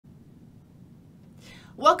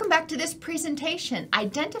Welcome back to this presentation,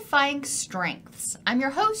 Identifying Strengths. I'm your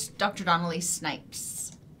host, Dr. Dawn-Elise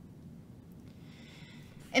Snipes.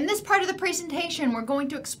 In this part of the presentation, we're going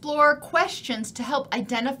to explore questions to help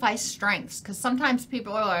identify strengths, because sometimes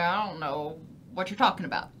people are like, I don't know what you're talking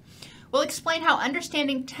about. We'll explain how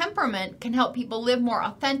understanding temperament can help people live more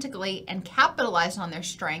authentically and capitalize on their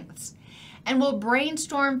strengths. And we'll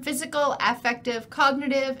brainstorm physical, affective,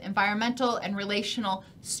 cognitive, environmental, and relational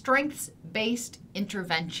strengths-based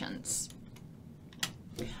interventions.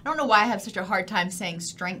 I don't know why I have such a hard time saying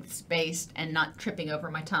strengths-based and not tripping over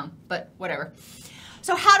my tongue, but whatever.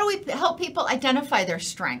 So how do we help people identify their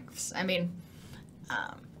strengths? I mean,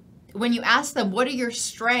 when you ask them, what are your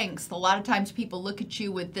strengths? A lot of times people look at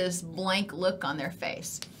you with this blank look on their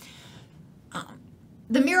face.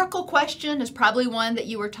 The miracle question is probably one that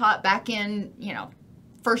you were taught back in,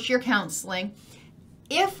 first year counseling.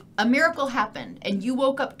 If a miracle happened and you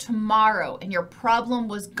woke up tomorrow and your problem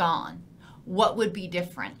was gone, what would be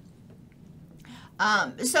different?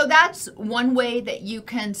 So that's one way that you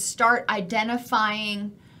can start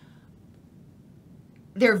identifying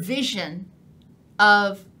their vision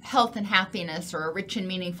of health and happiness, or a rich and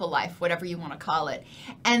meaningful life, whatever you want to call it.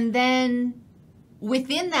 And then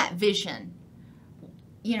within that vision,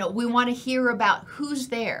 we want to hear about who's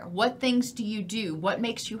there, what things do you do, what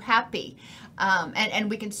makes you happy, and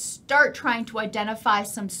we can start trying to identify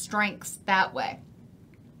some strengths that way.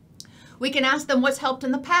 We can ask them what's helped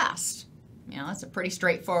in the past. That's a pretty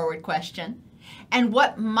straightforward question. And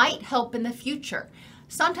what might help in the future.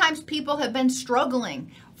 Sometimes people have been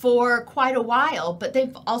struggling for quite a while, but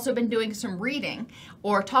they've also been doing some reading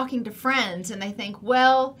or talking to friends, and they think,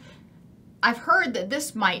 well, I've heard that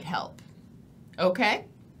this might help. Okay,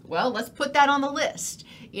 well, let's put that on the list.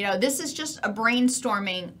 This is just a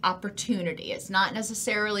brainstorming opportunity. It's not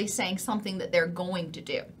necessarily saying something that they're going to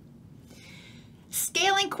do.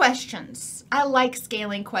 Scaling questions. I like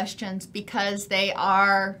scaling questions because they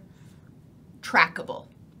are trackable.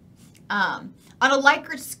 On a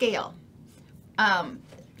Likert scale,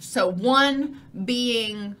 so 1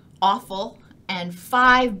 being awful and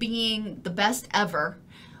 5 being the best ever,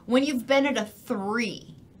 when you've been at a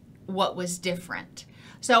 3, what was different?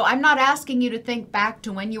 So I'm not asking you to think back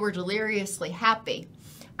to when you were deliriously happy.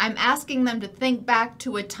 I'm asking them to think back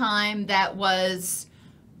to a time that was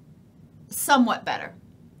somewhat better.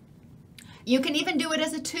 You can even do it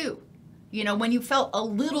as a 2. When you felt a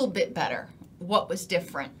little bit better, what was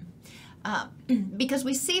different? Because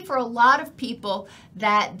we see for a lot of people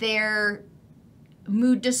that their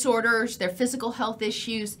mood disorders, their physical health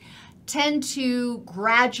issues tend to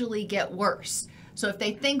gradually get worse. So if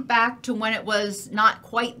they think back to when it was not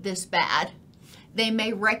quite this bad, they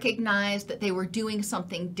may recognize that they were doing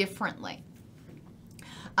something differently.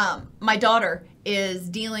 My daughter is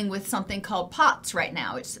dealing with something called POTS right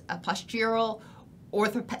now. It's a postural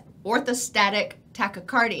orthostatic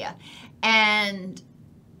tachycardia. And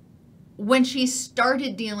when she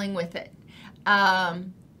started dealing with it,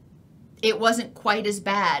 it wasn't quite as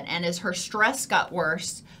bad. And as her stress got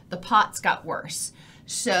worse, the POTS got worse.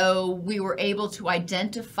 So we were able to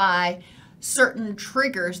identify certain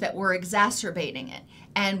triggers that were exacerbating it.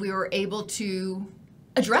 And we were able to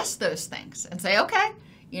address those things and say, okay,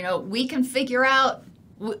 we can figure out,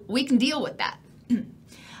 we can deal with that.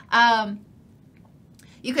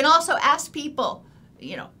 You can also ask people,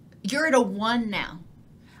 you're at a 1 now.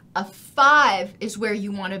 A 5 is where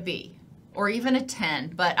you want to be, or even a 10.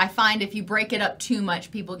 But I find if you break it up too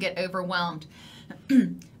much, people get overwhelmed.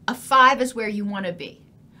 A 5 is where you want to be.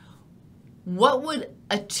 What would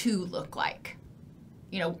a 2 look like?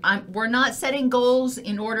 We're not setting goals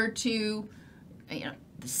in order to,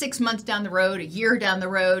 6 months down the road, a year down the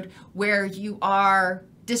road, where you are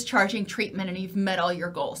discharging treatment and you've met all your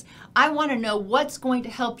goals. I want to know what's going to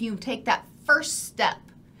help you take that first step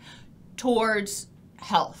towards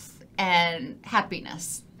health and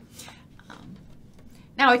happiness.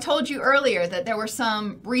 Now, I told you earlier that there were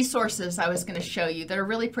some resources I was going to show you that are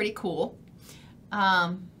really pretty cool,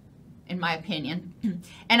 in my opinion.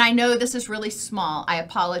 And I know this is really small. I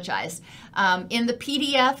apologize. In the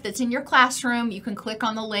PDF that's in your classroom, you can click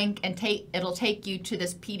on the link and it'll take you to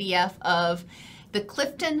this PDF of the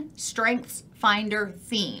Clifton Strengths Finder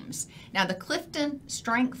themes. Now, the Clifton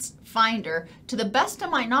Strengths Finder, to the best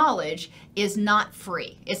of my knowledge, is not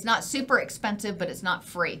free. It's not super expensive, but it's not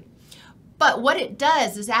free. But what it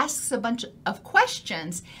does is asks a bunch of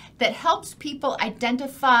questions that helps people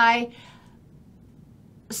identify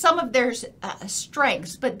some of their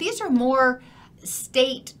strengths, but these are more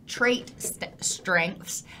trait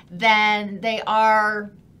strengths than they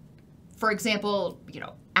are, for example,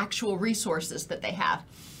 actual resources that they have.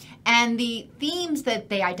 And the themes that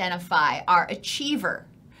they identify are achiever.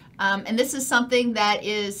 And this is something that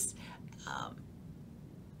is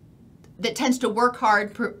that tends to work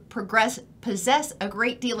hard, possess a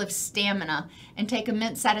great deal of stamina, and take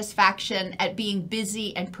immense satisfaction at being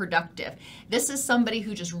busy and productive. This is somebody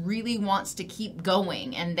who just really wants to keep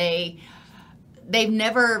going, and they've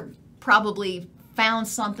never probably found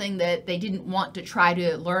something that they didn't want to try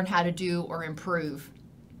to learn how to do or improve.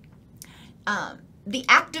 The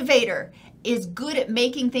activator is good at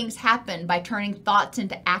making things happen by turning thoughts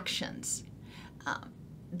into actions.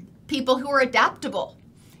 People who are adaptable,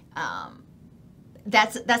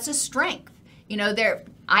 that's a strength. You know,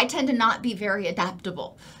 I tend to not be very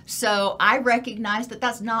adaptable, so I recognize that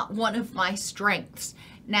that's not one of my strengths.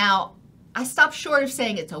 Now, I stop short of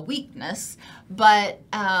saying it's a weakness, but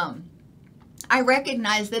I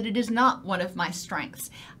recognize that it is not one of my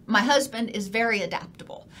strengths. My husband is very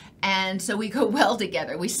adaptable, and so we go well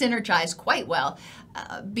together. We synergize quite well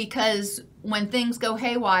because when things go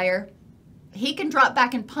haywire, he can drop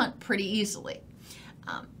back and punt pretty easily.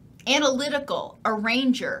 Analytical,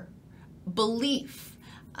 arranger, belief,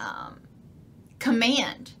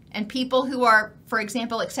 command, and people who are, for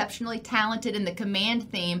example, exceptionally talented in the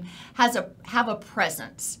command theme have a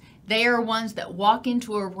presence. They are ones that walk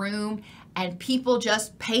into a room and people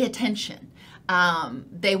just pay attention.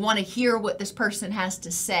 They want to hear what this person has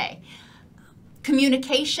to say.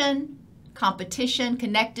 Communication, competition,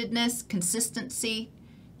 connectedness, consistency,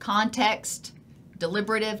 context,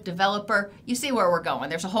 deliberative, developer. You see where we're going.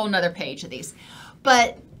 There's a whole nother page of these.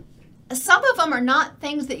 But some of them are not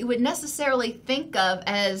things that you would necessarily think of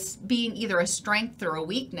as being either a strength or a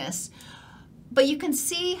weakness, but you can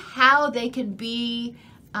see how they can be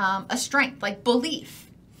a strength, like belief.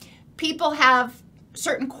 People have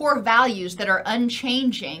certain core values that are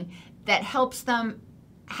unchanging that helps them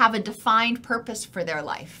have a defined purpose for their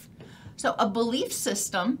life. So a belief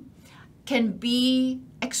system can be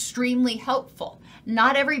extremely helpful.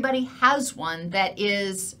 Not everybody has one that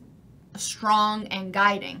is strong and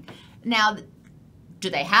guiding. Now, do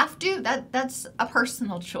they have to? That's a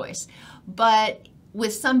personal choice. But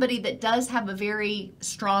with somebody that does have a very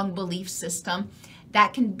strong belief system,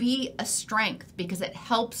 that can be a strength because it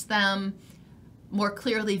helps them more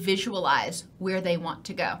clearly visualize where they want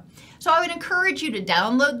to go. So I would encourage you to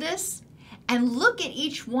download this and look at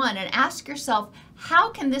each one and ask yourself,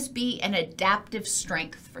 how can this be an adaptive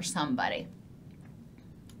strength for somebody?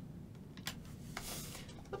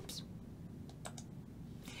 Oops.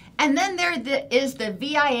 And then there is the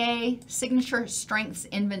VIA Signature Strengths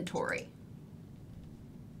Inventory.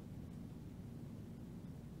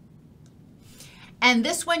 And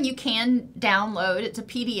this one you can download. It's a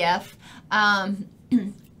PDF. And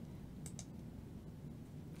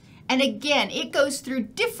again, it goes through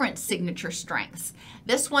different signature strengths.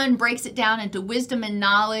 This one breaks it down into wisdom and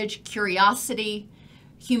knowledge, curiosity,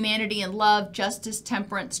 humanity and love, justice,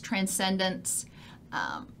 temperance, transcendence,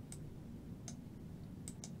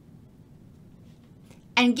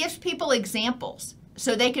 and gives people examples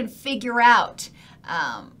so they can figure out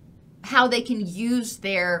how they can use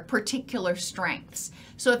their particular strengths.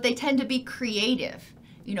 So if they tend to be creative,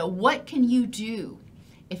 you know, what can you do?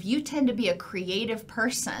 If you tend to be a creative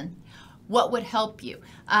person, what would help you?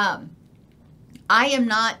 I am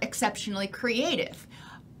not exceptionally creative.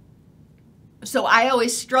 So I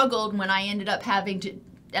always struggled when I ended up having to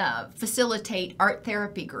facilitate art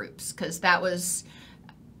therapy groups because that was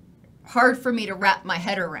hard for me to wrap my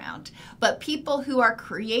head around. But people who are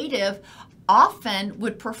creative often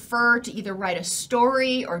would prefer to either write a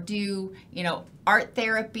story or do, you know, art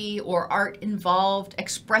therapy or art involved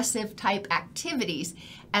expressive type activities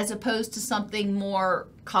as opposed to something more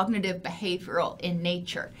cognitive behavioral in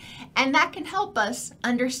nature. And that can help us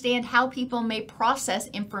understand how people may process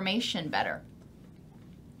information better.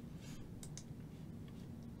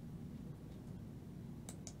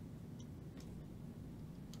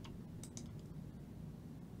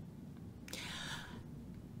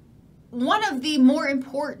 One of the more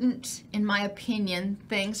important, in my opinion,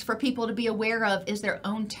 things for people to be aware of is their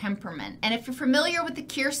own temperament. And if you're familiar with the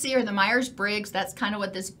Keirsey or the Myers-Briggs, that's kind of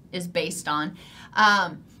what this is based on.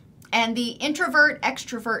 And the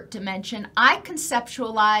introvert-extrovert dimension, I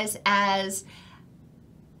conceptualize as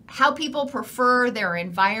how people prefer their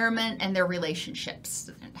environment and their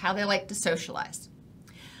relationships, and how they like to socialize.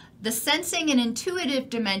 The sensing and intuitive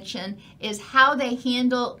dimension is how they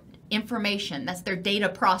handle information. That's their data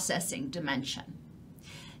processing dimension.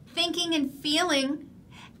 Thinking and feeling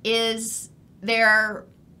is their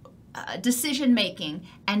decision-making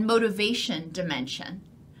and motivation dimension.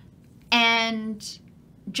 And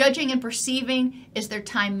judging and perceiving is their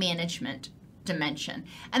time management dimension.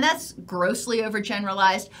 And that's grossly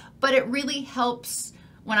overgeneralized, but it really helps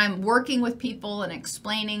when I'm working with people and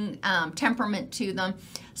explaining temperament to them.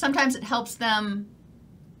 Sometimes it helps them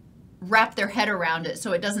wrap their head around it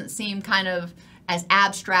so it doesn't seem kind of as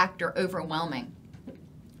abstract or overwhelming.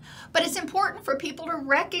 But it's important for people to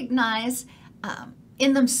recognize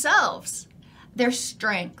in themselves their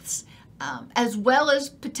strengths, as well as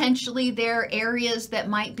potentially their areas that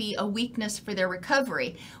might be a weakness for their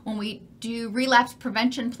recovery. When we do relapse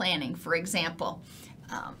prevention planning, for example,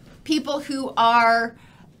 people who are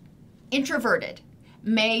introverted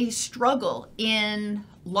may struggle in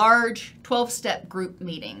large 12-step group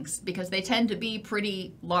meetings because they tend to be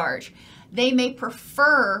pretty large. They may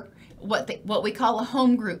prefer what we call a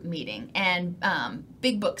home group meeting and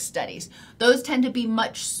big book studies. Those tend to be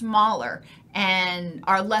much smaller and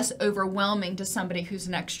are less overwhelming to somebody who's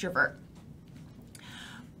an extrovert.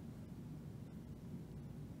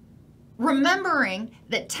 Remembering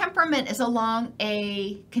that temperament is along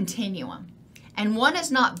a continuum, and one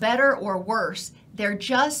is not better or worse, they're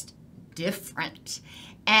just different.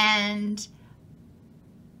 And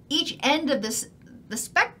each end of the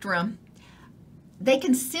spectrum, they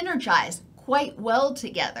can synergize quite well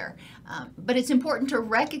together. But it's important to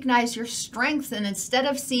recognize your strengths, and instead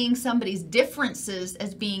of seeing somebody's differences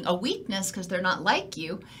as being a weakness because they're not like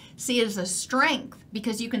you, see it as a strength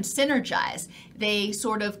because you can synergize. They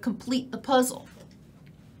sort of complete the puzzle.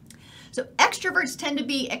 So extroverts tend to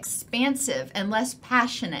be expansive and less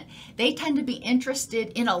passionate. They tend to be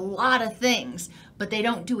interested in a lot of things, but they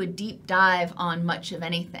don't do a deep dive on much of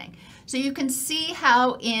anything. So you can see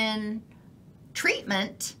how in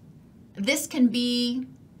treatment, this can be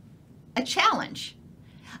a challenge.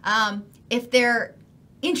 If they're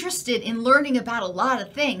interested in learning about a lot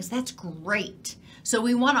of things, that's great. So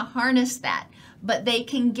we want to harness that. But they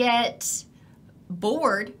can get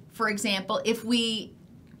bored, for example, if we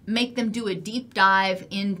make them do a deep dive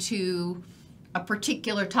into a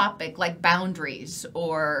particular topic like boundaries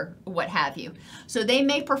or what have you. So they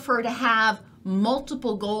may prefer to have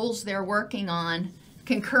multiple goals they're working on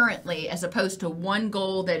concurrently as opposed to one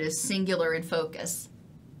goal that is singular in focus.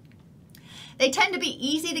 They tend to be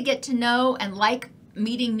easy to get to know and like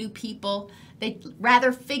meeting new people. They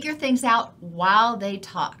rather figure things out while they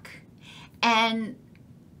talk. And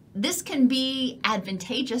this can be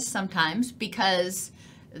advantageous sometimes because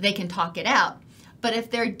they can talk it out. But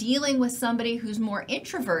if they're dealing with somebody who's more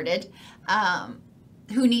introverted,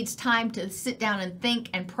 who needs time to sit down and think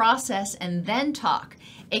and process and then talk,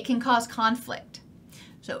 it can cause conflict.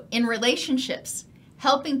 So in relationships,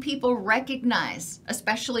 helping people recognize,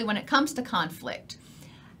 especially when it comes to conflict,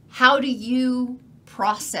 how do you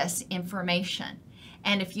process information?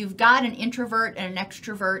 And if you've got an introvert and an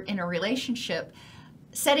extrovert in a relationship,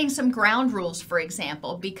 setting some ground rules, for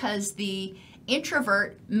example, because the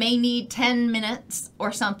introvert may need 10 minutes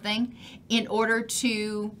or something in order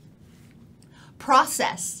to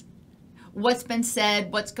process what's been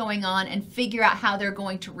said, what's going on, and figure out how they're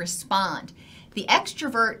going to respond. The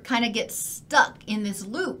extrovert kind of gets stuck in this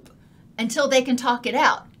loop until they can talk it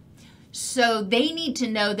out. So they need to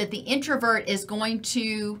know that the introvert is going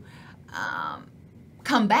to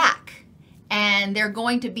come back and they're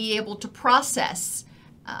going to be able to process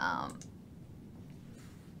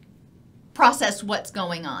what's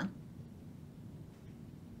going on.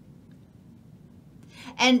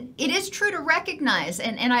 And it is true to recognize,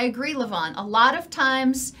 and I agree, Levon, a lot of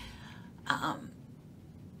times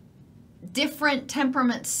different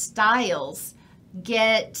temperament styles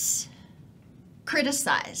get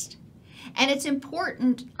criticized. And it's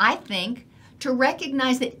important, I think, to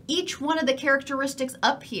recognize that each one of the characteristics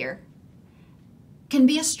up here can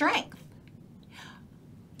be a strength.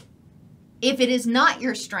 If it is not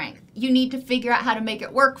your strength, you need to figure out how to make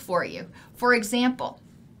it work for you. For example,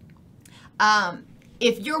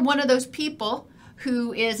 if you're one of those people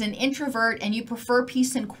who is an introvert and you prefer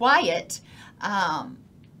peace and quiet,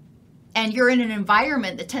 and you're in an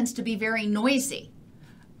environment that tends to be very noisy,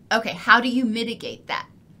 okay, how do you mitigate that?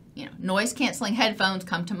 You know, noise-canceling headphones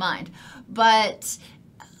come to mind. But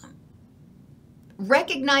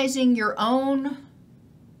recognizing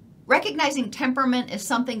temperament is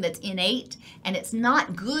something that's innate and it's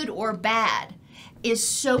not good or bad is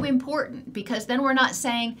so important, because then we're not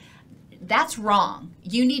saying that's wrong,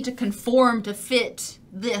 you need to conform to fit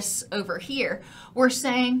this over here. We're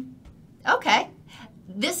saying, okay,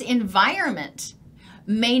 this environment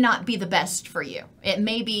may not be the best for you. It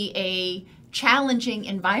may be a challenging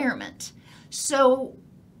environment. So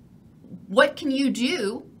what can you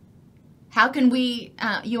do? How can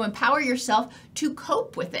you empower yourself to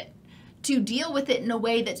cope with it, to deal with it in a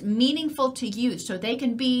way that's meaningful to you so they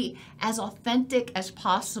can be as authentic as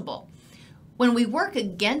possible. When we work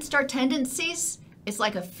against our tendencies, it's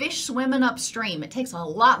like a fish swimming upstream. It takes a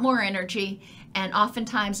lot more energy and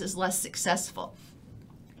oftentimes is less successful.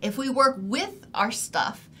 If we work with our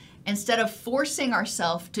stuff, instead of forcing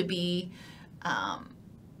ourselves to be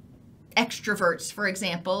extroverts, for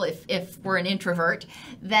example, if we're an introvert,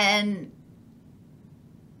 then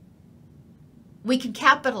we can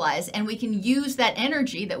capitalize and we can use that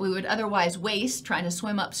energy that we would otherwise waste trying to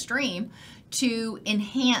swim upstream to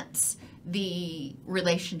enhance the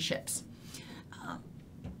relationships.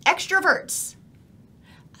 Extroverts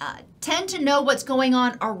tend to know what's going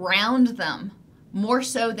on around them more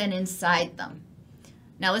so than inside them.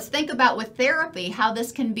 Now let's think about with therapy how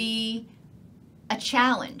this can be a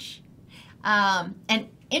challenge. And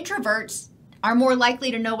introverts are more likely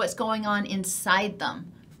to know what's going on inside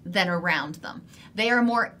them than around them. They are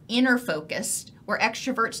more inner focused, where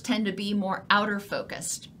extroverts tend to be more outer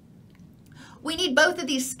focused. We need both of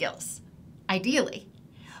these skills, ideally,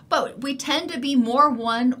 but we tend to be more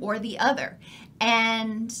one or the other.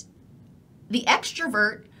 And the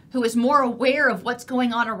extrovert who is more aware of what's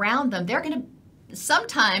going on around them, they're going to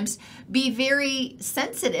sometimes be very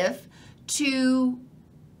sensitive to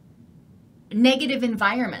negative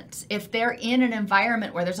environments. If they're in an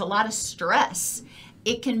environment where there's a lot of stress,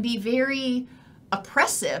 it can be very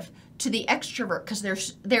oppressive to the extrovert because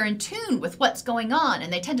they're in tune with what's going on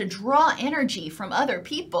and they tend to draw energy from other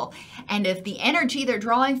people. And if the energy they're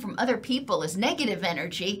drawing from other people is negative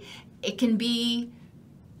energy, it can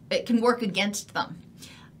work against them.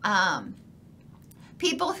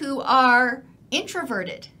 People who are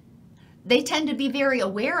introverted, they tend to be very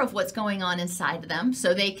aware of what's going on inside them,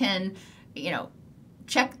 so they can,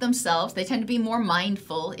 check themselves. They tend to be more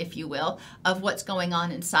mindful, if you will, of what's going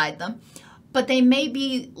on inside them, but they may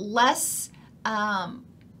be less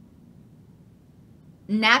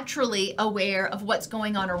naturally aware of what's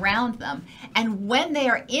going on around them. And when they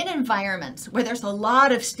are in environments where there's a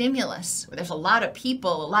lot of stimulus, where there's a lot of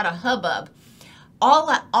people, a lot of hubbub,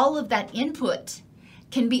 all of that input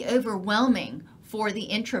can be overwhelming for the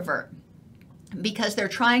introvert because they're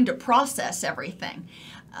trying to process everything.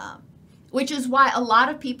 Which is why a lot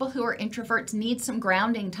of people who are introverts need some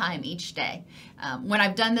grounding time each day. When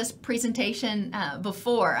I've done this presentation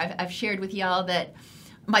before, I've shared with y'all that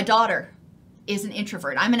my daughter is an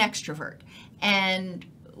introvert. I'm an extrovert. And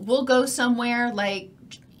we'll go somewhere like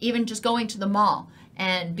even just going to the mall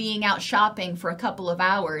and being out shopping for a couple of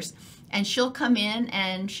hours. And she'll come in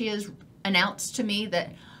and she has announced to me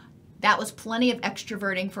that was plenty of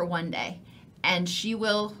extroverting for one day. And she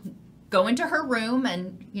will go into her room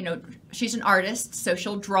and, she's an artist, so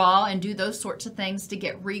she'll draw and do those sorts of things to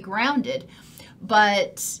get regrounded.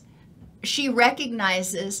 But she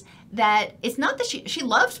recognizes that it's not that she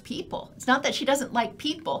loves people. It's not that she doesn't like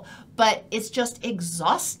people, but it's just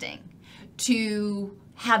exhausting to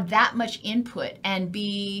have that much input and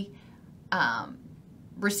be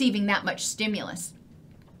receiving that much stimulus.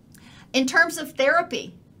 In terms of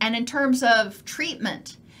therapy and in terms of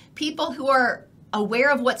treatment, people who are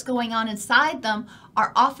aware of what's going on inside them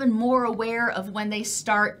are often more aware of when they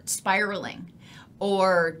start spiraling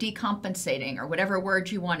or decompensating or whatever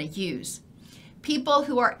word you want to use. People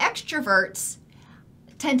who are extroverts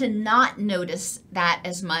tend to not notice that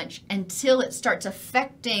as much until it starts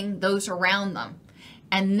affecting those around them.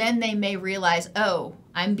 And then they may realize, oh,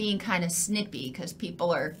 I'm being kind of snippy because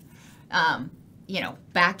people are,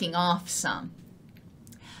 backing off some.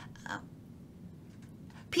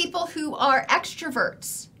 People who are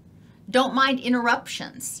extroverts don't mind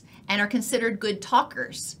interruptions and are considered good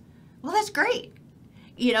talkers. Well, that's great.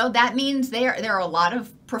 That means there are a lot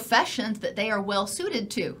of professions that they are well suited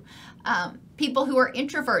to. People who are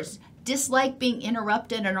introverts dislike being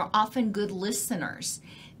interrupted and are often good listeners.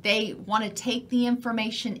 They want to take the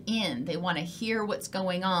information in. They want to hear what's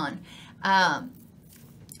going on.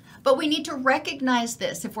 But we need to recognize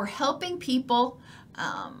this. If we're helping people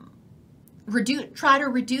try to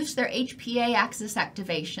reduce their HPA axis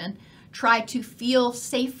activation, try to feel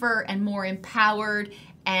safer and more empowered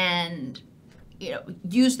and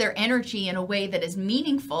use their energy in a way that is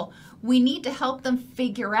meaningful, we need to help them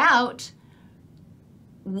figure out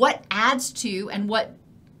what adds to and what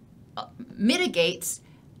mitigates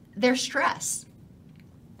their stress.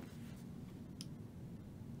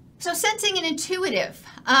 So sensing and intuitive.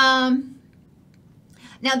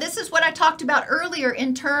 Now, this is what I talked about earlier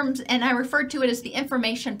in terms, and I referred to it as the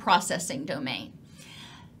information processing domain.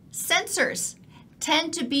 Sensors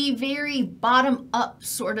tend to be very bottom-up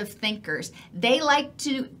sort of thinkers. They like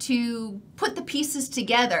to put the pieces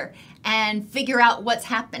together and figure out what's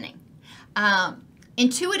happening.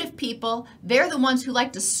 Intuitive people, they're the ones who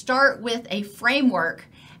like to start with a framework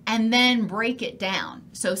and then break it down.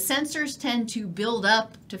 So sensors tend to build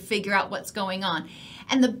up to figure out what's going on.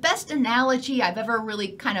 And the best analogy I've ever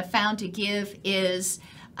really kind of found to give is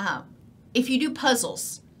if you do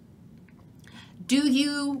puzzles, do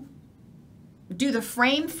you do the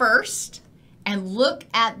frame first and look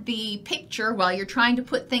at the picture while you're trying to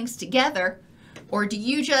put things together, or do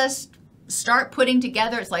you just start putting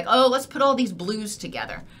together? It's like, oh, let's put all these blues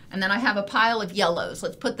together, and then I have a pile of yellows,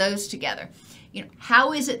 let's put those together. You know,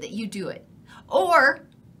 how is it that you do it? Or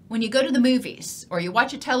when you go to the movies or you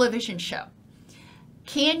watch a television show,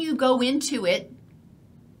 can you go into it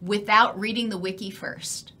without reading the wiki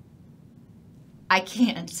first? I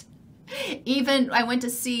can't. Even I went to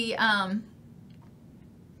see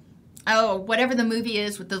whatever the movie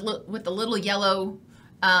is with the little yellow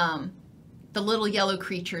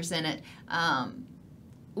creatures in it.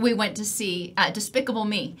 We went to see Despicable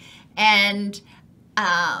Me, and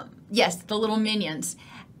yes, the little minions.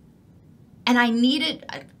 And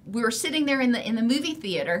we were sitting there in the movie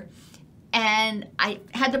theater, and I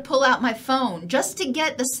had to pull out my phone just to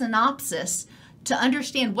get the synopsis to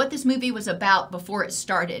understand what this movie was about before it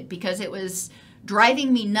started, because it was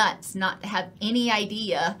driving me nuts not to have any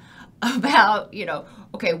idea about,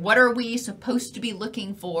 okay, what are we supposed to be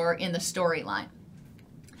looking for in the storyline?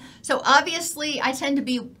 So obviously, I tend to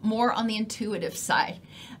be more on the intuitive side.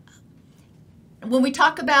 When we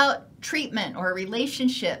talk about treatment or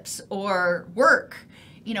relationships or work,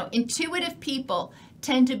 intuitive people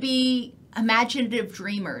tend to be imaginative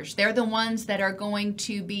dreamers. They're the ones that are going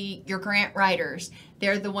to be your grant writers.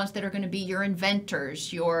 They're the ones that are going to be your inventors,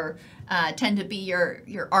 tend to be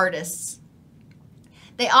your artists.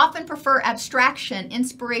 They often prefer abstraction,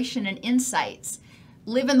 inspiration, and insights,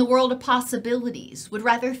 live in the world of possibilities, would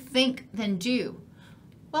rather think than do.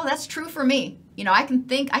 Well, that's true for me. I can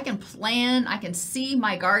think, I can plan, I can see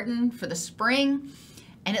my garden for the spring,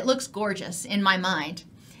 and it looks gorgeous in my mind.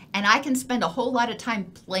 And I can spend a whole lot of time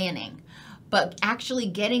planning, but actually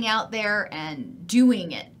getting out there and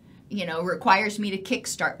doing it, requires me to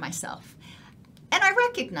kickstart myself. And I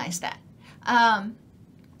recognize that.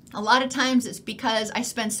 A lot of times it's because I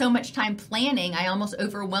spend so much time planning, I almost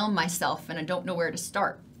overwhelm myself and I don't know where to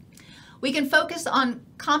start. We can focus on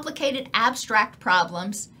complicated, abstract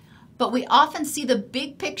problems, but we often see the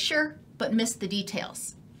big picture but miss the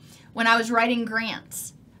details. When I was writing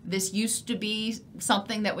grants, this used to be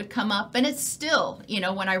something that would come up, and it's still,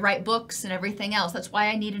 when I write books and everything else. That's why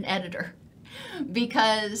I need an editor,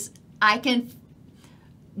 because I can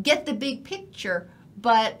get the big picture,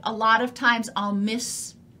 but a lot of times I'll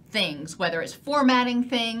miss things, whether it's formatting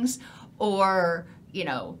things or,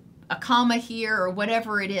 a comma here or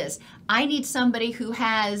whatever it is. I need somebody who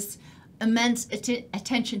has immense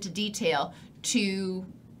attention to detail to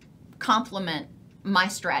complement my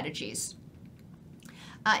strategies.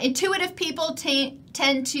 Intuitive people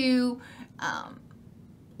tend to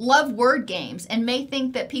love word games and may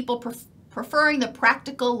think that people preferring the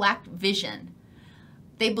practical lack vision.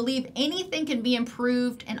 They believe anything can be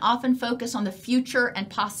improved and often focus on the future and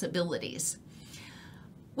possibilities,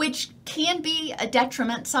 which can be a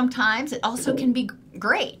detriment sometimes. It also can be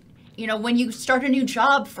great. When you start a new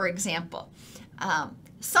job, for example,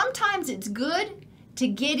 sometimes it's good to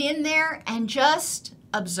get in there and just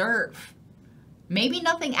observe. Maybe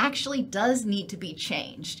nothing actually does need to be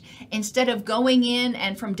changed, instead of going in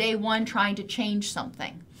and from day one trying to change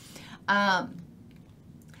something.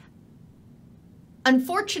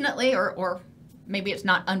 Unfortunately, or maybe it's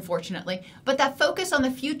not unfortunately, but that focus on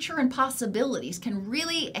the future and possibilities can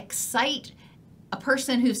really excite a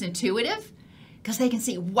person who's intuitive, because they can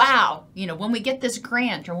see, wow, when we get this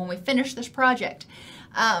grant or when we finish this project.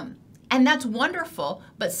 And that's wonderful,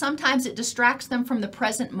 but sometimes it distracts them from the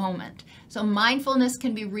present moment. So mindfulness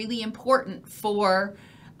can be really important for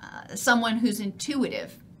someone who's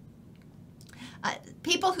intuitive.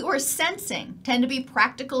 People who are sensing tend to be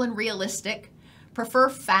practical and realistic, prefer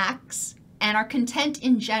facts, and are content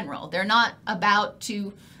in general. They're not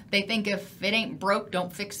they think if it ain't broke,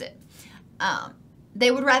 don't fix it. They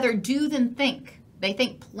would rather do than think. They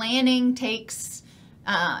think planning takes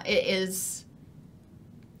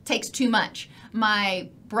too much. My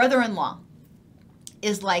brother-in-law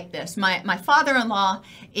is like this. My father-in-law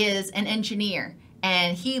is an engineer,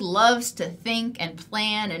 and he loves to think and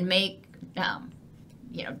plan and make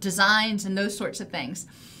designs and those sorts of things.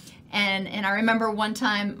 And I remember one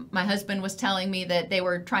time my husband was telling me that they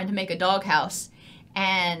were trying to make a doghouse,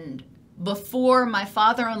 and before my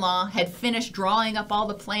father-in-law had finished drawing up all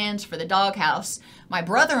the plans for the doghouse, my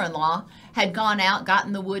brother-in-law had gone out,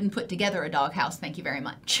 gotten the wood, and put together a doghouse. Thank you very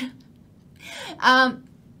much.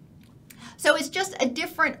 So it's just a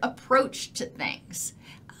different approach to things.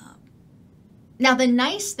 Now, the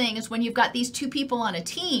nice thing is when you've got these two people on a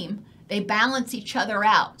team, they balance each other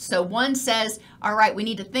out. So one says, all right, we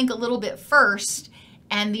need to think a little bit first.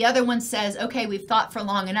 And the other one says, okay, we've thought for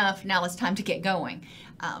long enough. Now it's time to get going.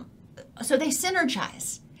 So they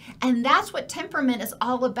synergize. And that's what temperament is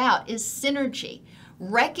all about, is synergy.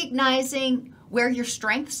 Recognizing where your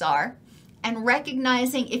strengths are and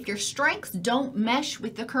recognizing if your strengths don't mesh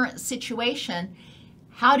with the current situation,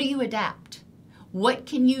 how do you adapt? What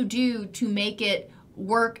can you do to make it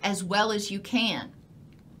work as well as you can?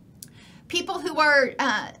 People who are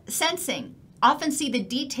sensing often see the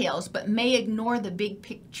details but may ignore the big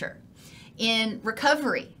picture. In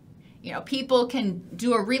recovery, people can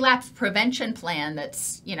do a relapse prevention plan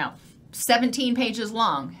that's, 17 pages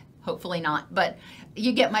long. Hopefully not, but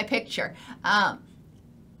you get my picture.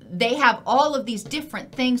 They have all of these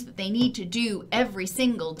different things that they need to do every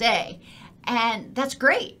single day, and that's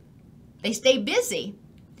great. They stay busy,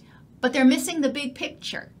 but they're missing the big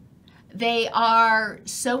picture. They are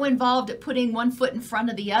so involved at putting one foot in front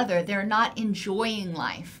of the other, they're not enjoying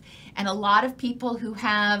life. And a lot of people who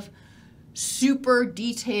have super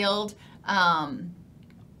detailed,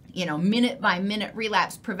 minute-by-minute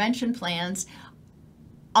relapse prevention plans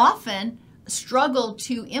often struggle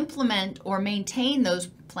to implement or maintain those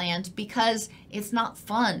plans because it's not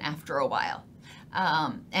fun after a while,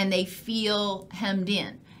 and they feel hemmed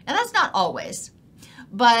in. Now, that's not always,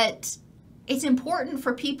 but it's important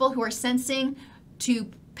for people who are sensing to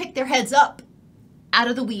pick their heads up out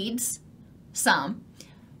of the weeds some.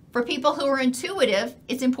 For people who are intuitive,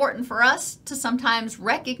 it's important for us to sometimes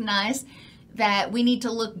recognize that we need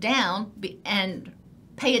to look down and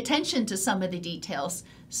pay attention to some of the details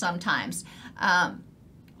sometimes.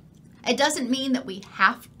 It doesn't mean that we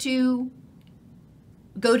have to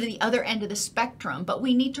go to the other end of the spectrum, but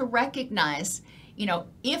we need to recognize,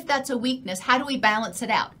 if that's a weakness, how do we balance it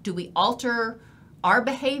out? Do we alter our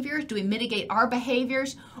behaviors? Do we mitigate our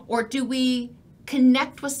behaviors? Or do we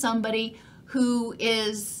connect with somebody who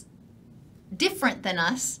is different than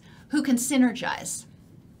us, who can synergize?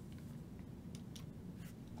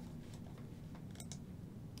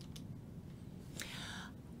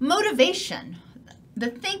 Motivation, the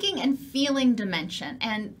thinking and feeling dimension.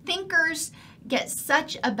 And thinkers get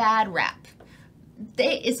such a bad rap.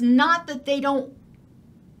 It's not that they don't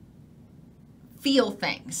feel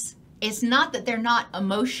things. It's not that they're not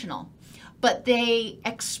emotional, but they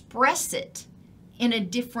express it in a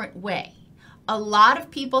different way. A lot of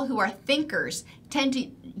people who are thinkers tend to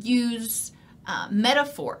use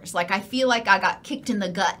metaphors, like I feel like I got kicked in the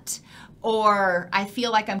gut, or I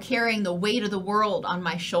feel like I'm carrying the weight of the world on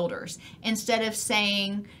my shoulders, instead of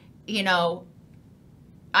saying,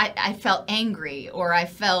 I felt angry or I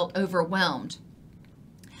felt overwhelmed.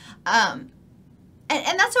 And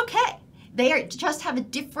that's okay. They just have a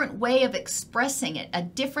different way of expressing it, a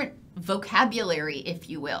different vocabulary, if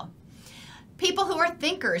you will. People who are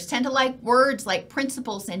thinkers tend to like words like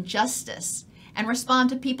principles and justice and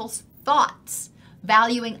respond to people's thoughts,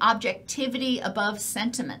 valuing objectivity above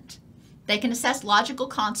sentiment. They can assess logical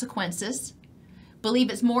consequences, believe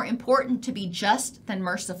it's more important to be just than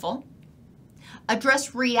merciful,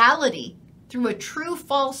 address reality through a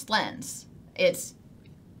true-false lens. It's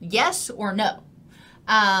yes or no.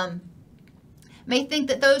 May think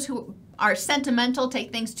that those who are sentimental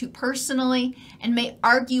take things too personally and may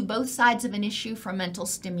argue both sides of an issue for mental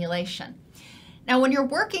stimulation. Now, when you're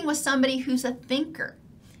working with somebody who's a thinker,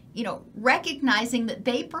 recognizing that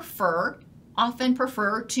they often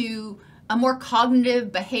prefer to a more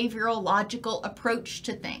cognitive, behavioral, logical approach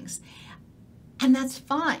to things. And that's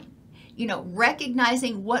fine.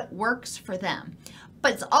 Recognizing what works for them.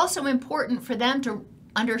 But it's also important for them to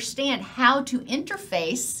understand how to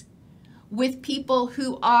interface with people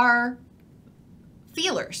who are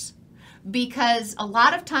feelers, because a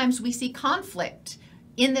lot of times we see conflict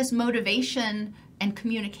in this motivation and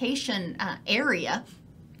communication area,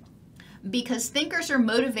 because thinkers are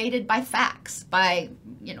motivated by facts, by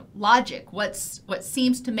logic, what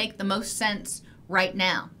seems to make the most sense right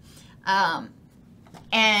now,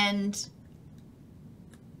 and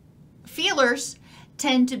feelers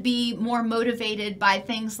tend to be more motivated by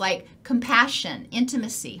things like compassion,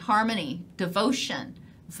 intimacy, harmony, devotion,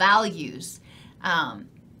 values.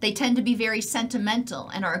 They tend to be very sentimental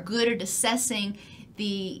and are good at assessing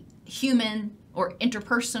the human or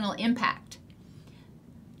interpersonal impact.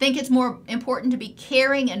 Think it's more important to be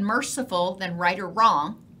caring and merciful than right or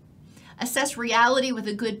wrong. Assess reality with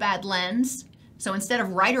a good, bad lens. So instead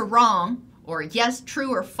of right or wrong, or yes, true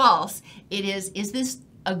or false, it is this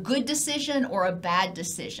a good decision or a bad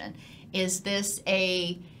decision? Is this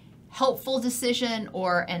a helpful decision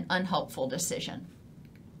or an unhelpful decision?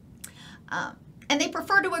 And they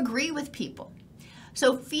prefer to agree with people.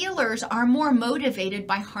 So feelers are more motivated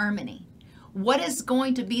by harmony. What is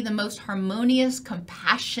going to be the most harmonious,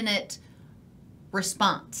 compassionate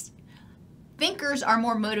response? Thinkers are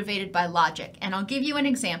more motivated by logic. And I'll give you an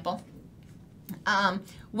example.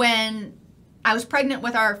 When I was pregnant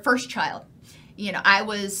with our first child, I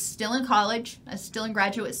was still in college, I was still in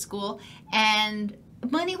graduate school, and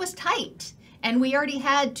money was tight. And we already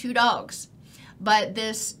had 2 dogs. But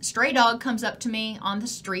this stray dog comes up to me on the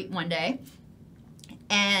street one day,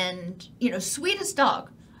 and, sweetest dog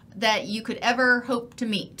that you could ever hope to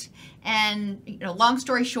meet. And, long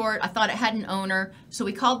story short, I thought it had an owner, so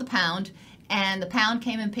we called the pound, and the pound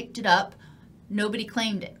came and picked it up. Nobody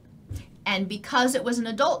claimed it. And because it was an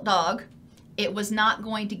adult dog, it was not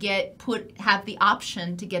going to have the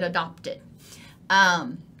option to get adopted.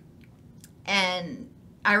 And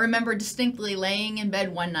I remember distinctly laying in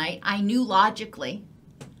bed one night. I knew logically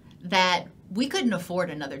that we couldn't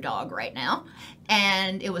afford another dog right now,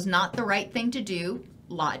 and it was not the right thing to do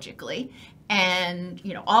logically. And,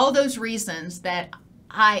 all those reasons that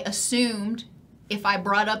I assumed if I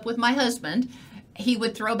brought up with my husband, he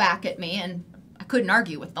would throw back at me, and I couldn't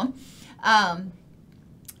argue with them.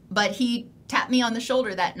 But he tapped me on the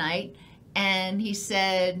shoulder that night, and he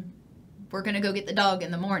said, "We're going to go get the dog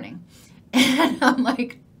in the morning." And I'm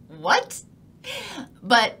like, what?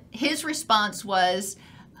 But his response was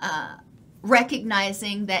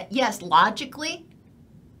recognizing that, yes, logically,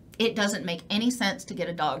 it doesn't make any sense to get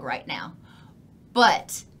a dog right now.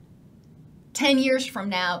 But 10 years from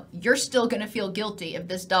now, you're still going to feel guilty if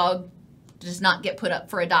this dog does not get put up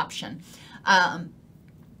for adoption. And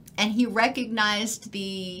he recognized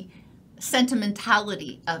the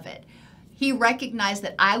sentimentality of it. He recognized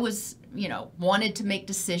that I was, wanted to make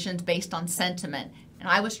decisions based on sentiment, and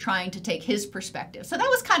I was trying to take his perspective. So that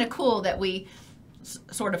was kind of cool that we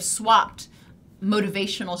sort of swapped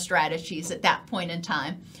motivational strategies at that point in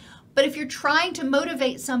time. But if you're trying to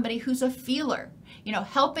motivate somebody who's a feeler,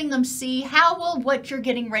 helping them see how will what you're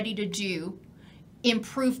getting ready to do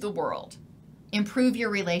improve the world, improve your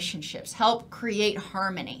relationships, help create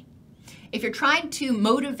harmony. If you're trying to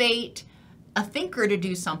motivate a thinker to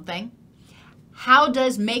do something, how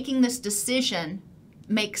does making this decision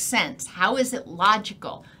make sense? How is it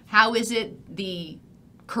logical? How is it the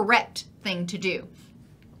correct thing to do?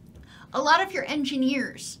 A lot of your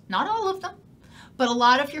engineers, not all of them, but a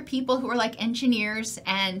lot of your people who are like engineers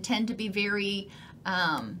and tend to be very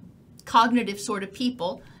cognitive sort of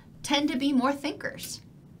people tend to be more thinkers.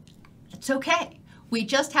 It's okay. We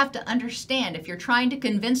just have to understand if you're trying to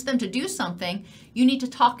convince them to do something, you need to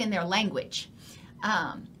talk in their language.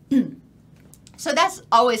 So that's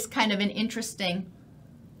always kind of an interesting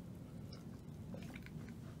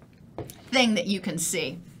thing that you can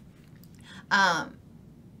see. And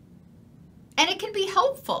it can be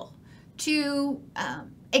helpful to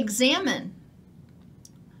examine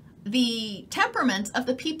the temperaments of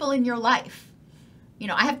the people in your life.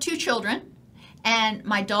 I have 2 children, and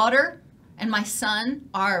my daughter and my son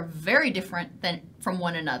are very different from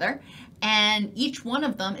one another, and each one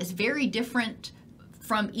of them is very different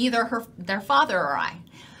from either their father or I.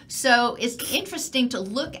 So it's interesting to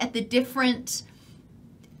look at the different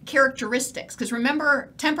characteristics, because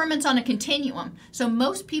remember, temperament's on a continuum. So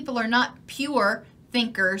most people are not pure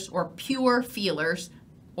thinkers or pure feelers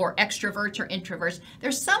or extroverts or introverts.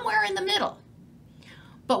 They're somewhere in the middle.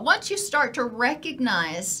 But once you start to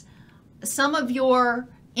recognize some of your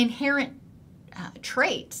inherent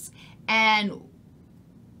traits and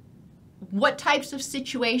what types of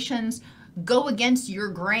situations go against your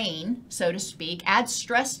grain, so to speak, add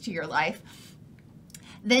stress to your life,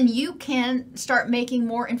 then you can start making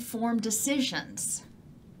more informed decisions.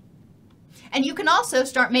 And you can also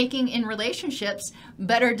start making, in relationships,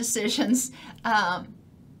 better decisions.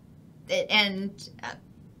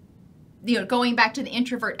 Going back to the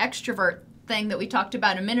introvert-extrovert thing that we talked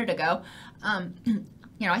about a minute ago,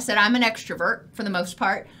 I said I'm an extrovert for the most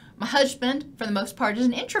part. My husband, for the most part, is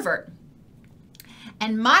an introvert.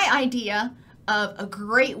 And my idea of a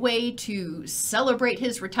great way to celebrate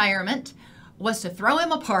his retirement was to throw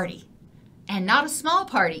him a party, and not a small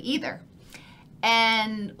party either.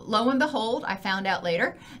 And lo and behold, I found out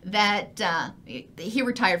later that he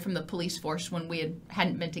retired from the police force when we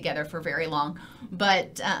hadn't been together for very long.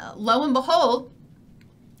 But lo and behold,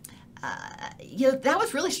 that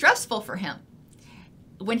was really stressful for him.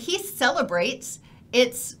 When he celebrates,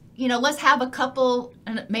 it's, let's have a couple,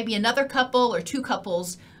 maybe another couple or 2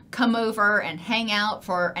 couples come over and hang out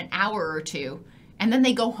for an hour or 2, and then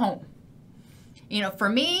they go home. You know, for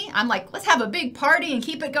me, I'm like, let's have a big party and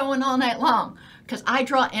keep it going all night long, because I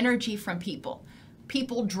draw energy from people.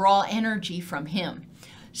 People draw energy from him.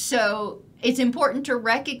 So it's important to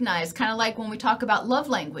recognize, kind of like when we talk about love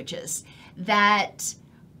languages, that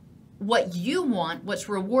what you want, what's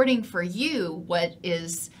rewarding for you, what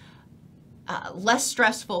is less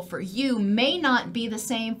stressful for you may not be the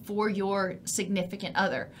same for your significant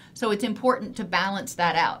other. So it's important to balance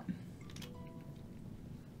that out.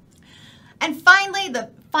 And finally, the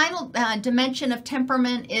final dimension of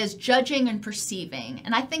temperament is judging and perceiving.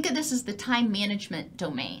 And I think of this as the time management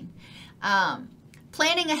domain.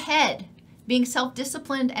 Planning ahead, being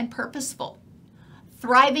self-disciplined and purposeful,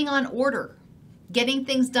 thriving on order, getting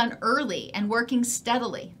things done early and working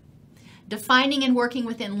steadily, defining and working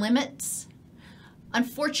within limits.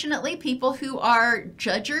 Unfortunately, people who are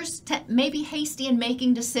judgers may be hasty in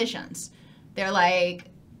making decisions. They're like,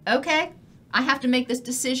 okay, I have to make this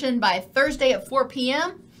decision by Thursday at 4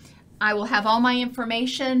 p.m. I will have all my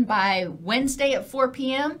information by Wednesday at 4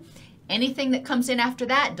 p.m. Anything that comes in after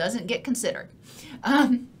that doesn't get considered.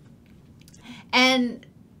 And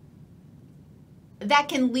that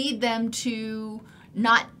can lead them to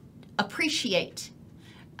not appreciate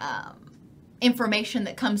information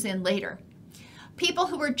that comes in later. People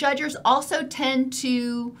who are judgers also tend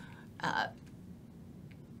to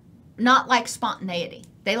not like spontaneity.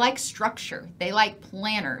 They like structure. They like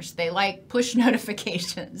planners. They like push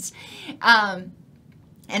notifications. And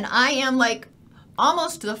I am like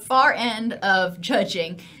almost to the far end of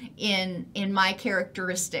judging in my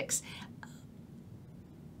characteristics.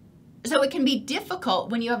 So it can be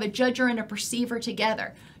difficult when you have a judger and a perceiver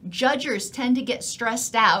together. Judgers tend to get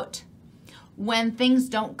stressed out when things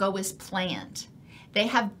don't go as planned. They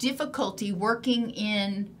have difficulty working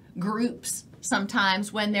in groups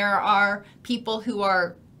sometimes when there are people who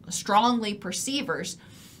are strongly perceivers,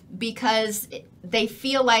 because they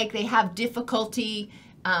feel like they have difficulty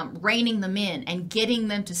reining them in and getting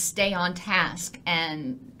them to stay on task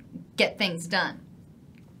and get things done.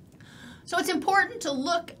 So it's important to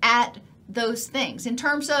look at those things in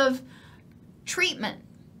terms of treatment.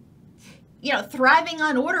 You know, thriving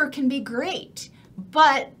on order can be great,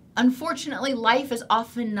 but unfortunately, life is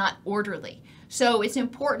often not orderly. So it's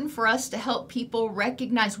important for us to help people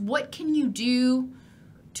recognize what can you do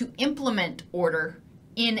to implement order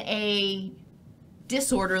in a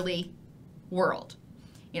disorderly world.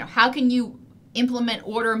 You know, how can you implement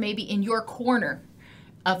order maybe in your corner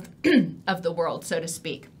of, of the world, so to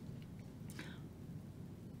speak.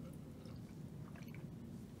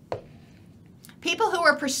 People who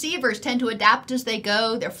are perceivers tend to adapt as they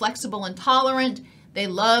go. They're flexible and tolerant. They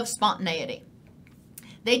love spontaneity.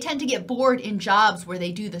 They tend to get bored in jobs where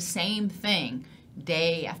they do the same thing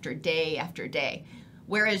day after day after day.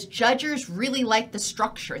 Whereas judgers really like the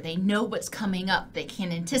structure. They know what's coming up. They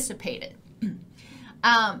can anticipate it.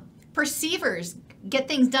 Perceivers get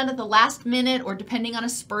things done at the last minute or depending on a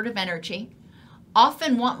spurt of energy.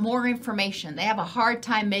 Often want more information. They have a hard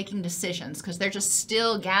time making decisions because they're just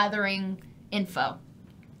still gathering info.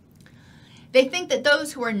 They think that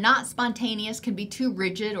those who are not spontaneous can be too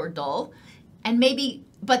rigid or dull,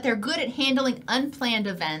 but they're good at handling unplanned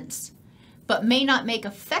events, but may not make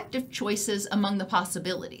effective choices among the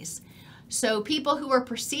possibilities. So people who are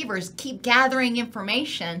perceivers keep gathering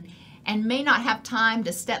information and may not have time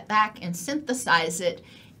to step back and synthesize it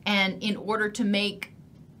and in order to make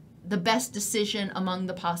the best decision among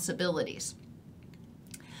the possibilities.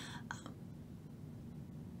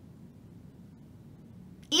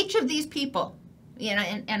 Each of these people, you know,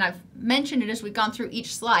 and I've mentioned it as we've gone through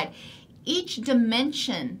each slide, each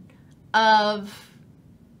dimension of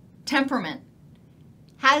temperament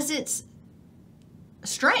has its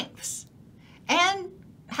strengths and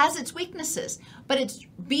has its weaknesses, but it's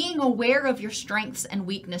being aware of your strengths and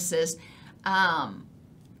weaknesses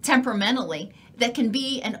temperamentally that can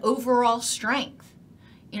be an overall strength.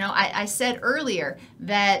 You know, I said earlier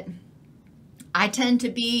that I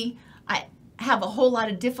have a whole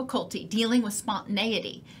lot of difficulty dealing with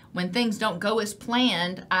spontaneity. When things don't go as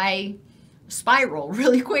planned, I spiral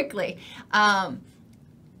really quickly. I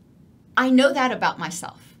know that about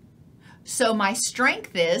myself. So my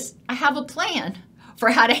strength is I have a plan for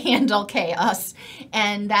how to handle chaos,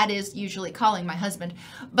 and that is usually calling my husband.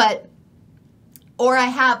 Or I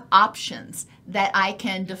have options that I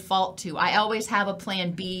can default to. I always have a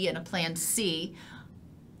plan B and a plan C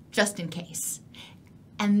just in case.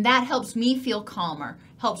 And that helps me feel calmer,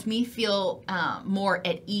 helps me feel more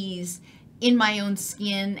at ease in my own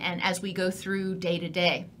skin and as we go through day to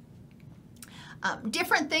day.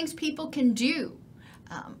 Different things people can do.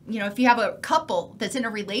 if you have a couple that's in a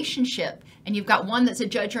relationship and you've got one that's a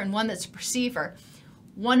judger and one that's a perceiver,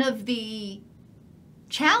 one of the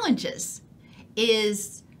challenges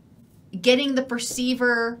is getting the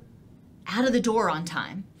perceiver out of the door on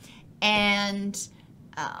time and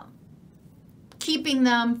keeping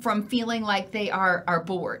them from feeling like they are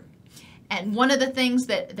bored. And one of the things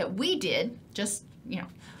that we did, just,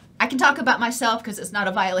 I can talk about myself because it's not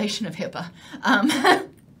a violation of HIPAA.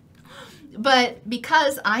 But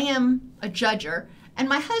because I am a judger and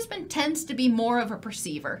my husband tends to be more of a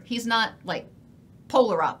perceiver, he's not like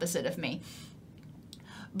polar opposite of me.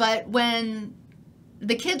 But when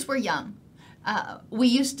the kids were young, we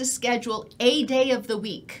used to schedule a day of the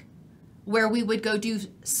week where we would go do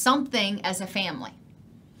something as a family,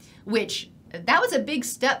 which that was a big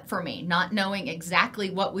step for me, not knowing exactly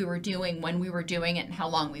what we were doing, when we were doing it, and how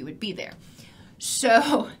long we would be there.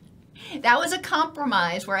 So that was a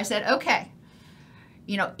compromise where I said, okay,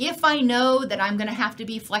 if I know that I'm going to have to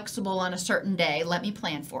be flexible on a certain day, let me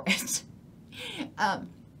plan for it. And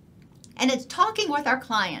it's talking with our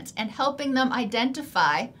clients and helping them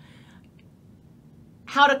identify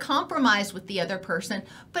how to compromise with the other person.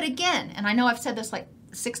 But again, and I know I've said this like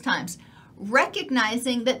 6 times,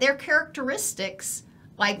 recognizing that their characteristics,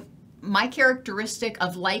 like my characteristic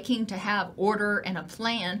of liking to have order and a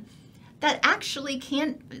plan, that actually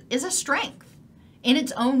is a strength in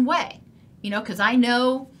its own way. Because I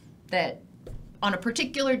know that on a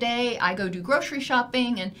particular day I go do grocery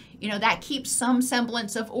shopping and, that keeps some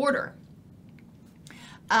semblance of order.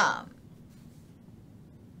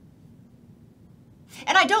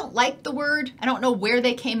 And I don't like the word. I don't know where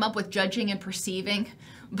they came up with judging and perceiving,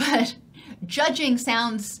 but judging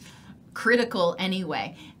sounds critical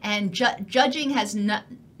anyway. And judging has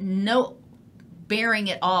no bearing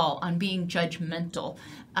at all on being judgmental.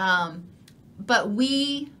 But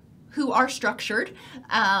we who are structured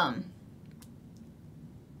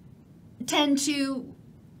tend to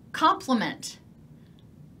complement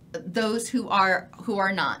those who are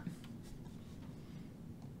not.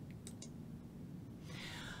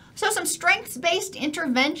 So some strengths-based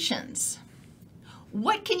interventions.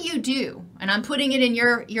 What can you do? And I'm putting it in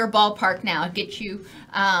your ballpark now, get you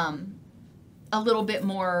a little bit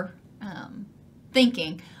more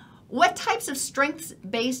thinking. What types of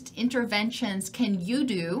strengths-based interventions can you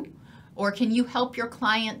do, or can you help your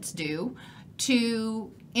clients do,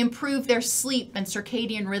 to improve their sleep and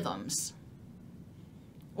circadian rhythms,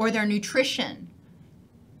 or their nutrition,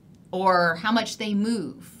 or how much they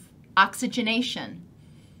move, oxygenation,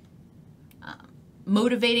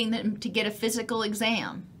 motivating them to get a physical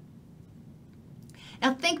exam?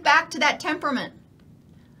 Now think back to that temperament.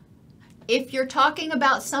 If you're talking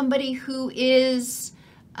about somebody who is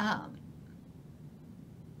a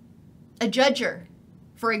judger,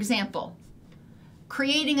 for example,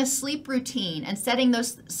 creating a sleep routine and setting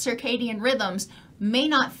those circadian rhythms may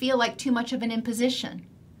not feel like too much of an imposition.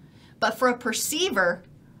 But for a perceiver,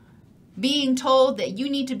 being told that you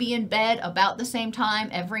need to be in bed about the same time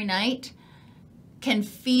every night can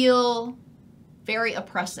feel very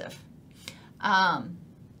oppressive.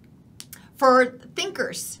 For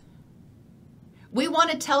thinkers, we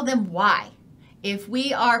want to tell them why. If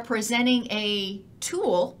we are presenting a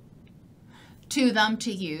tool to them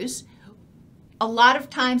to use, a lot of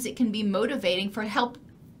times it can be motivating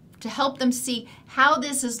to help them see how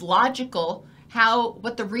this is logical,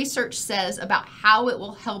 what the research says about how it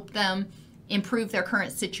will help them improve their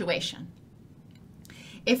current situation.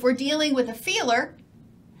 If we're dealing with a feeler,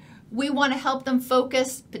 we want to help them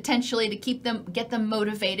focus, potentially to get them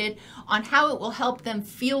motivated on how it will help them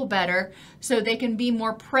feel better so they can be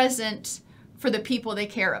more present for the people they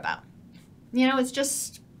care about. It's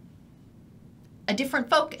just a different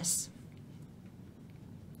focus.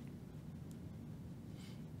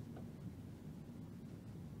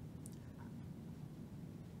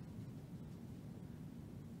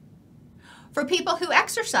 For people who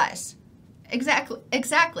exercise,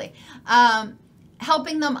 exactly.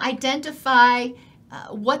 Helping them identify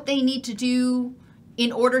what they need to do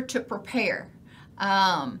in order to prepare.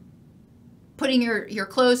 Putting your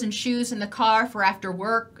clothes and shoes in the car for after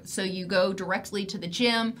work so you go directly to the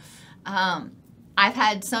gym. I've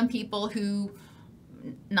had some people who,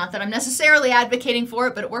 not that I'm necessarily advocating for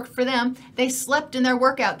it, but it worked for them, they slept in their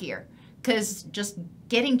workout gear because just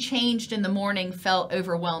getting changed in the morning felt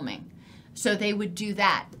overwhelming. So they would do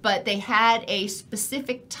that, but they had a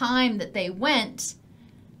specific time that they went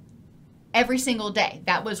every single day.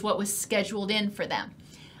 That was what was scheduled in for them.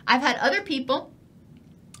 I've had other people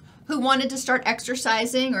who wanted to start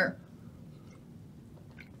exercising or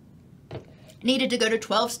needed to go to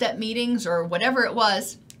 12-step meetings or whatever it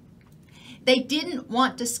was. They didn't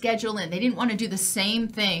want to schedule in. They didn't want to do the same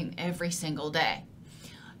thing every single day.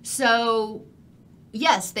 So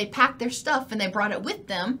yes, they packed their stuff and they brought it with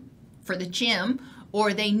them for the gym,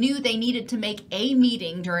 or they knew they needed to make a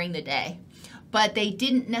meeting during the day, but they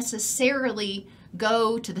didn't necessarily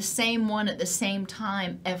go to the same one at the same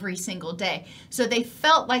time every single day. So they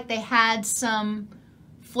felt like they had some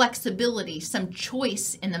flexibility, some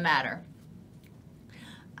choice in the matter.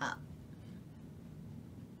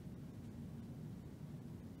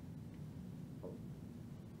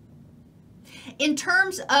 In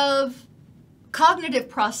terms of cognitive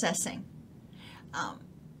processing,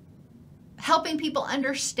 helping people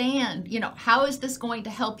understand, how is this going to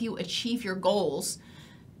help you achieve your goals,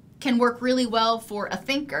 can work really well for a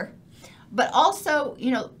thinker. But also,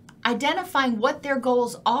 identifying what their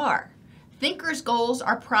goals are. Thinkers' goals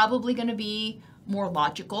are probably going to be more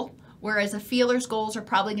logical, whereas a feeler's goals are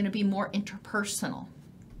probably going to be more interpersonal.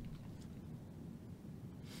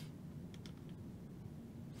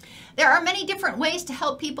 There are many different ways to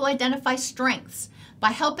help people identify strengths.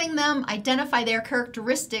 By helping them identify their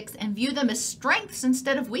characteristics and view them as strengths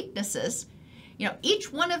instead of weaknesses,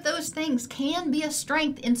 each one of those things can be a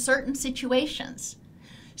strength in certain situations.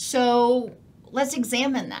 So let's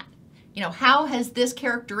examine that. How has this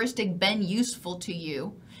characteristic been useful to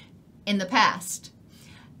you in the past?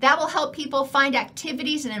 That will help people find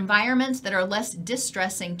activities and environments that are less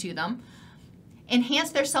distressing to them, enhance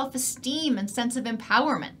their self-esteem and sense of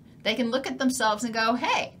empowerment. They can look at themselves and go,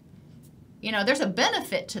 hey, there's a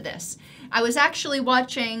benefit to this. I was actually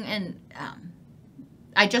watching, and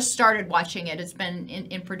I just started watching it. It's been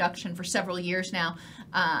in production for several years now,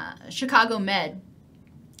 Chicago Med.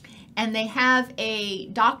 And they have a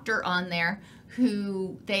doctor on there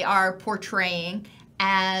who they are portraying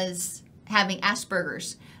as having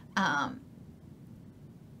Asperger's. And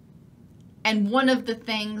one of the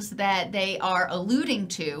things that they are alluding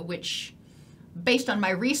to, which based on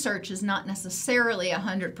my research is not necessarily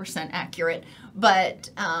 100% accurate, but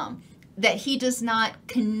that he does not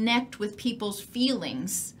connect with people's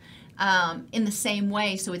feelings in the same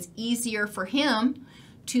way. So it's easier for him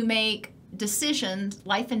to make decisions,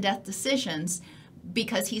 life and death decisions,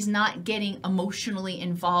 because he's not getting emotionally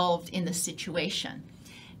involved in the situation.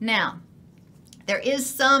 Now, there is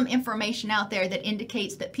some information out there that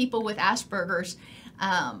indicates that people with Asperger's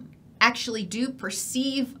actually do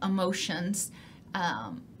perceive emotions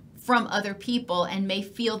from other people and may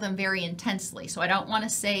feel them very intensely. So I don't want to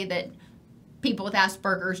say that people with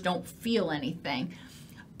Asperger's don't feel anything,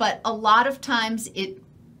 but a lot of times it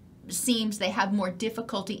seems they have more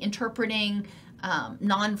difficulty interpreting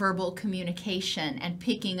nonverbal communication and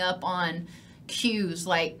picking up on cues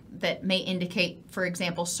like that may indicate, for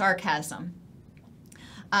example, sarcasm.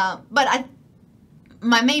 But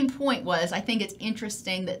my main point was, I think it's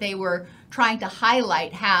interesting that they were trying to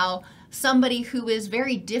highlight how somebody who is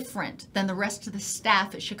very different than the rest of the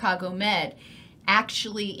staff at Chicago Med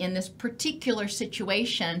actually, in this particular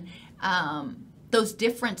situation, those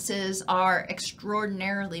differences are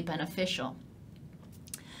extraordinarily beneficial.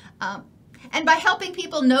 And by helping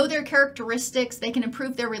people know their characteristics, they can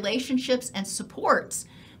improve their relationships and supports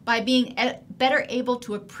by being better able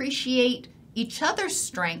to appreciate each other's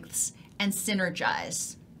strengths and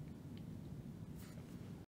synergize.